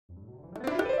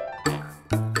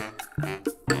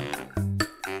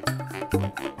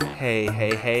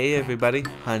Hey everybody,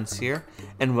 Heuntz here,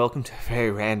 and welcome to a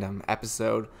very random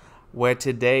episode where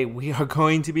today we are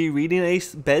going to be reading a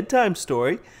bedtime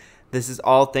story. This is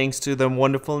all thanks to the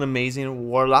wonderful and amazing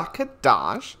Warlock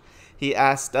Kadash. He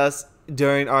asked us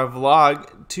during our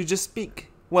vlog to just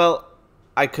speak. Well,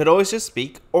 I could always just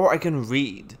speak, or I can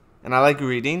read, and I like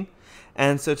reading.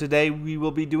 And so today we will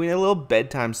be doing a little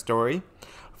bedtime story,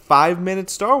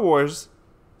 5-minute Star Wars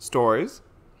stories.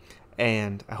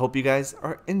 And I hope you guys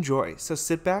enjoy. So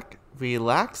sit back,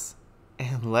 relax,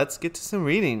 and let's get to some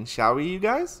reading, shall we, you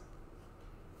guys?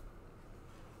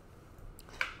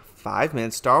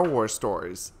 5-minute Star Wars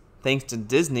stories, thanks to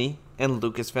Disney and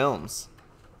Lucasfilms.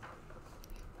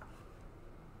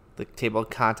 The table of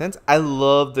contents. I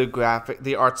love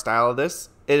the art style of this.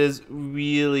 It is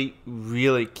really,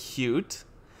 really cute.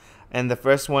 And the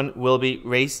first one will be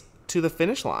Race to the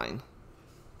Finish Line.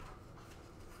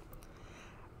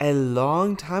 A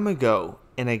long time ago,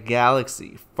 in a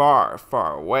galaxy far,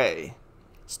 far away,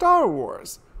 Star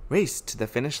Wars raced to the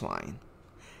finish line.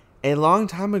 A long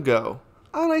time ago,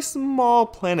 on a small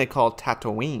planet called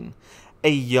Tatooine,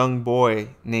 a young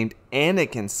boy named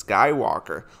Anakin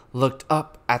Skywalker looked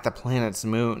up at the planet's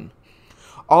moon.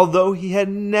 Although he had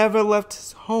never left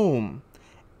his home,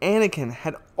 Anakin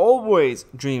had always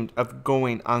dreamed of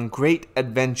going on great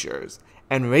adventures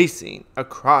and racing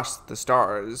across the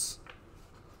stars.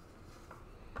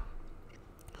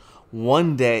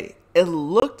 One day, it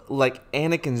looked like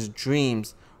Anakin's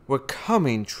dreams were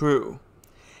coming true.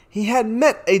 He had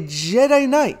met a Jedi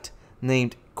Knight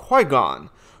named Qui-Gon,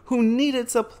 who needed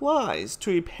supplies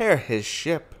to repair his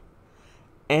ship.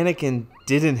 Anakin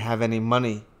didn't have any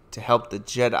money to help the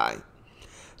Jedi,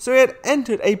 so he had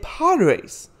entered a pod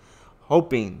race,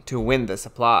 hoping to win the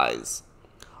supplies.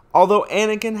 Although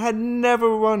Anakin had never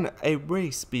run a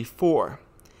race before,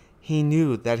 he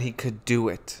knew that he could do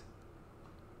it.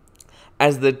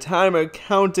 As the timer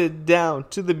counted down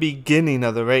to the beginning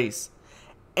of the race,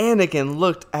 Anakin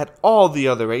looked at all the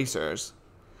other racers.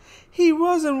 He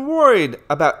wasn't worried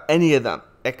about any of them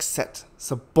except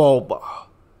Sebulba.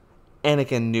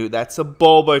 Anakin knew that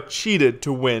Sebulba cheated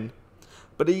to win,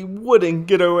 but he wouldn't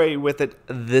get away with it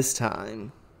this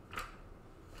time.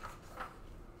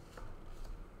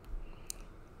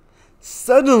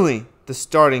 Suddenly, the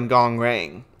starting gong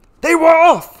rang. They were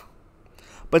off!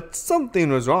 But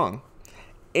something was wrong.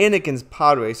 Anakin's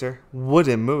pod racer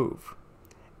wouldn't move.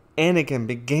 Anakin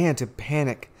began to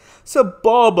panic.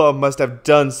 Sebulba must have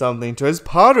done something to his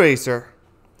pod racer.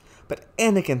 But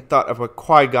Anakin thought of what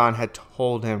Qui-Gon had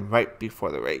told him right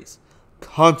before the race.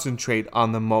 Concentrate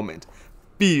on the moment.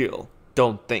 Feel,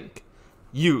 don't think.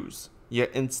 Use your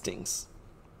instincts.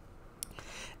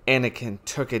 Anakin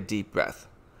took a deep breath,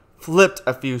 flipped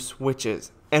a few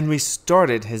switches, and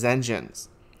restarted his engines.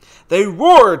 They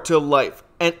roared to life,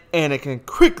 and Anakin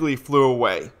quickly flew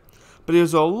away, but he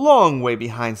was a long way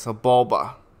behind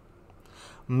Sebulba.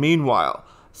 Meanwhile,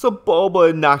 Sebulba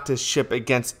had knocked his ship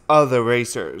against other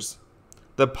racers.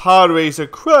 The pod racer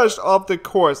crashed off the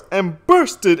course and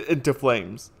bursted into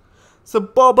flames.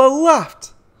 Sebulba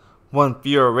laughed. One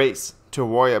fewer race to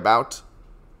worry about.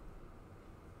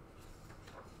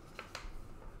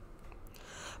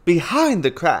 Behind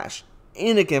the crash,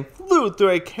 Anakin flew through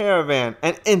a caravan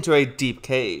and into a deep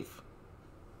cave.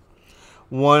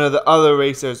 One of the other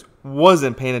racers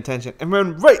wasn't paying attention and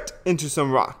ran right into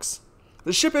some rocks.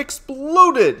 The ship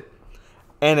exploded.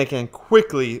 Anakin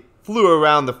quickly flew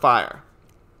around the fire.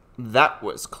 That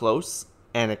was close,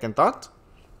 Anakin thought.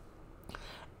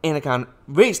 Anakin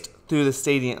raced through the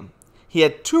stadium. He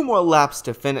had 2 more laps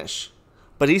to finish,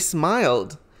 but he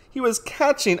smiled. He was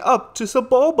catching up to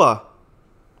Sebulba.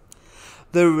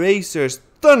 The racers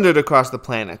thundered across the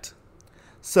planet.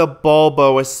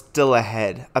 Sebulba was still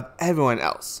ahead of everyone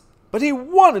else, but he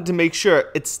wanted to make sure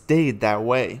it stayed that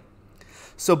way.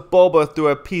 Sebulba threw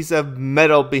a piece of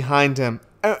metal behind him,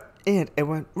 and it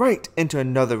went right into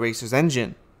another racer's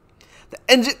engine. The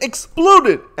engine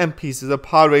exploded, and pieces of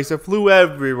pod racer flew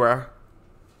everywhere.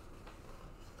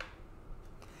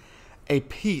 A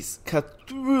piece cut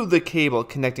through the cable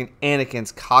connecting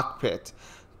Anakin's cockpit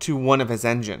to one of his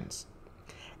engines.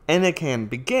 Anakin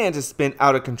began to spin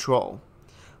out of control,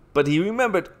 but he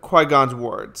remembered Qui-Gon's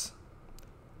words.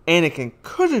 Anakin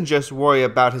couldn't just worry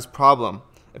about his problem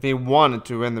if he wanted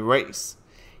to win the race.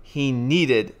 He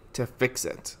needed to fix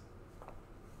it.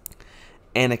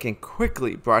 Anakin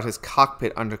quickly brought his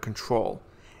cockpit under control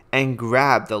and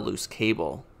grabbed the loose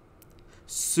cable.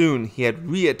 Soon he had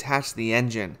reattached the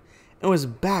engine and was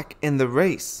back in the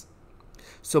race.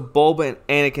 Sebulba and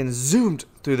Anakin zoomed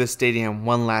through the stadium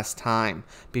one last time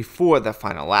before the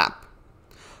final lap.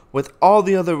 With all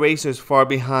the other racers far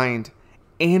behind,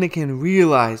 Anakin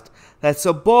realized that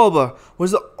Sebulba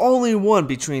was the only one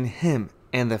between him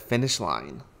and the finish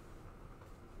line.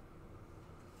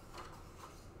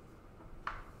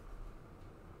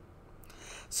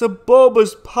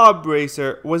 Sebulba's pod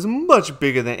racer was much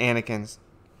bigger than Anakin's.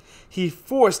 He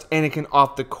forced Anakin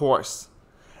off the course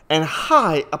and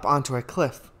high up onto a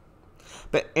cliff.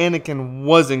 But Anakin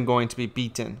wasn't going to be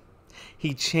beaten.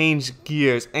 He changed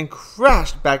gears and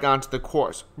crashed back onto the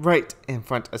course right in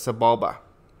front of Sebulba.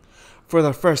 For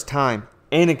the first time,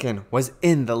 Anakin was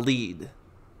in the lead.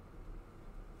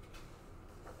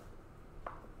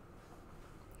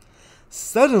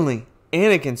 Suddenly,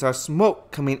 Anakin saw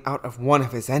smoke coming out of one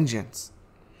of his engines.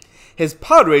 His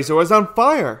pod racer was on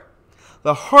fire.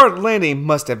 The hard landing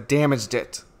must have damaged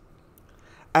it.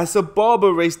 As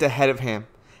Sebulba raced ahead of him,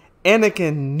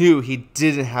 Anakin knew he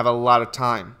didn't have a lot of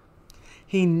time.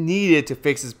 He needed to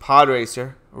fix his pod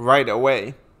racer right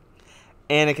away.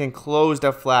 Anakin closed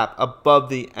a flap above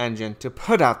the engine to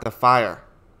put out the fire.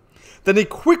 Then he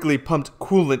quickly pumped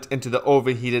coolant into the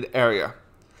overheated area.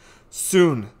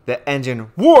 Soon, the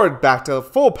engine roared back to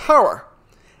full power.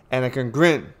 Anakin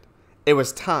grinned. It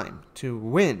was time to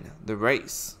win the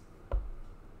race.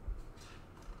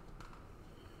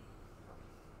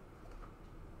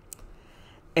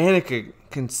 Anakin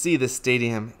could see the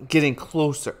stadium getting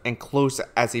closer and closer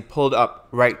as he pulled up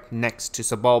right next to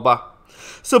Sebulba.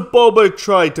 Sebulba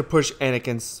tried to push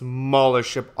Anakin's smaller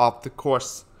ship off the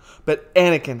course, but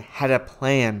Anakin had a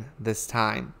plan this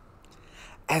time.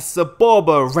 As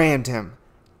Sebulba rammed him,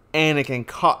 Anakin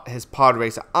caught his pod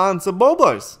racer on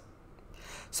Sebulba's.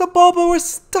 Sebulba was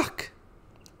stuck.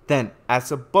 Then,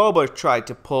 as Sebulba tried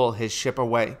to pull his ship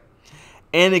away,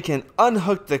 Anakin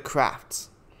unhooked the crafts.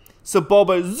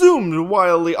 Sebulba zoomed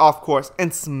wildly off course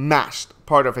and smashed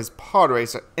part of his pod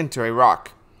racer into a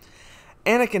rock.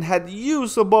 Anakin had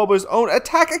used Sebulba's own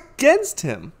attack against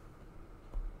him.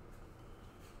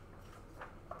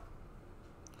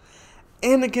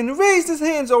 Anakin raised his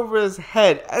hands over his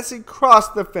head as he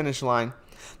crossed the finish line.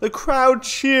 The crowd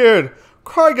cheered.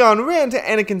 Qui-Gon ran to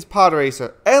Anakin's pod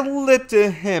racer and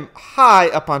lifted him high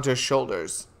up onto his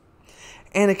shoulders.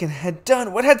 Anakin had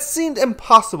done what had seemed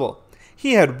impossible.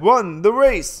 He had won the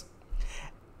race.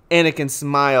 Anakin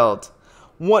smiled.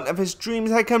 One of his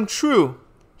dreams had come true.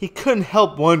 He couldn't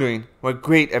help wondering what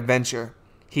great adventure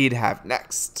he'd have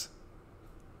next.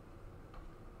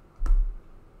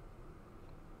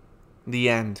 The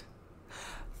end.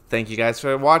 Thank you guys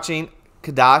for watching.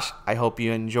 Kadash, I hope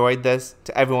you enjoyed this.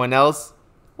 To everyone else,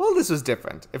 well, this was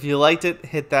different. If you liked it,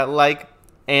 hit that like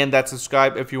and that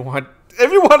subscribe if you want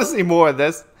to see more of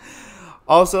this.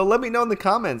 Also, let me know in the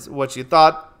comments what you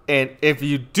thought, and if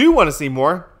you do want to see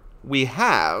more, we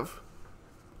have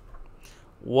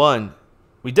 1.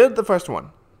 We did the first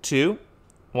one. 2,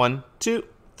 1, 2,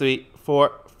 3,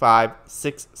 4, 5,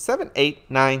 6, 7, 8,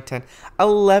 9, 10,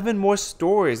 11 more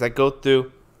stories that go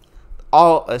through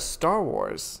all of Star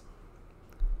Wars.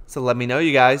 So let me know,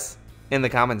 you guys, in the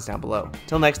comments down below.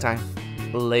 Till next time,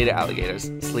 later, alligators.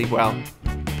 Sleep well.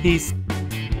 Peace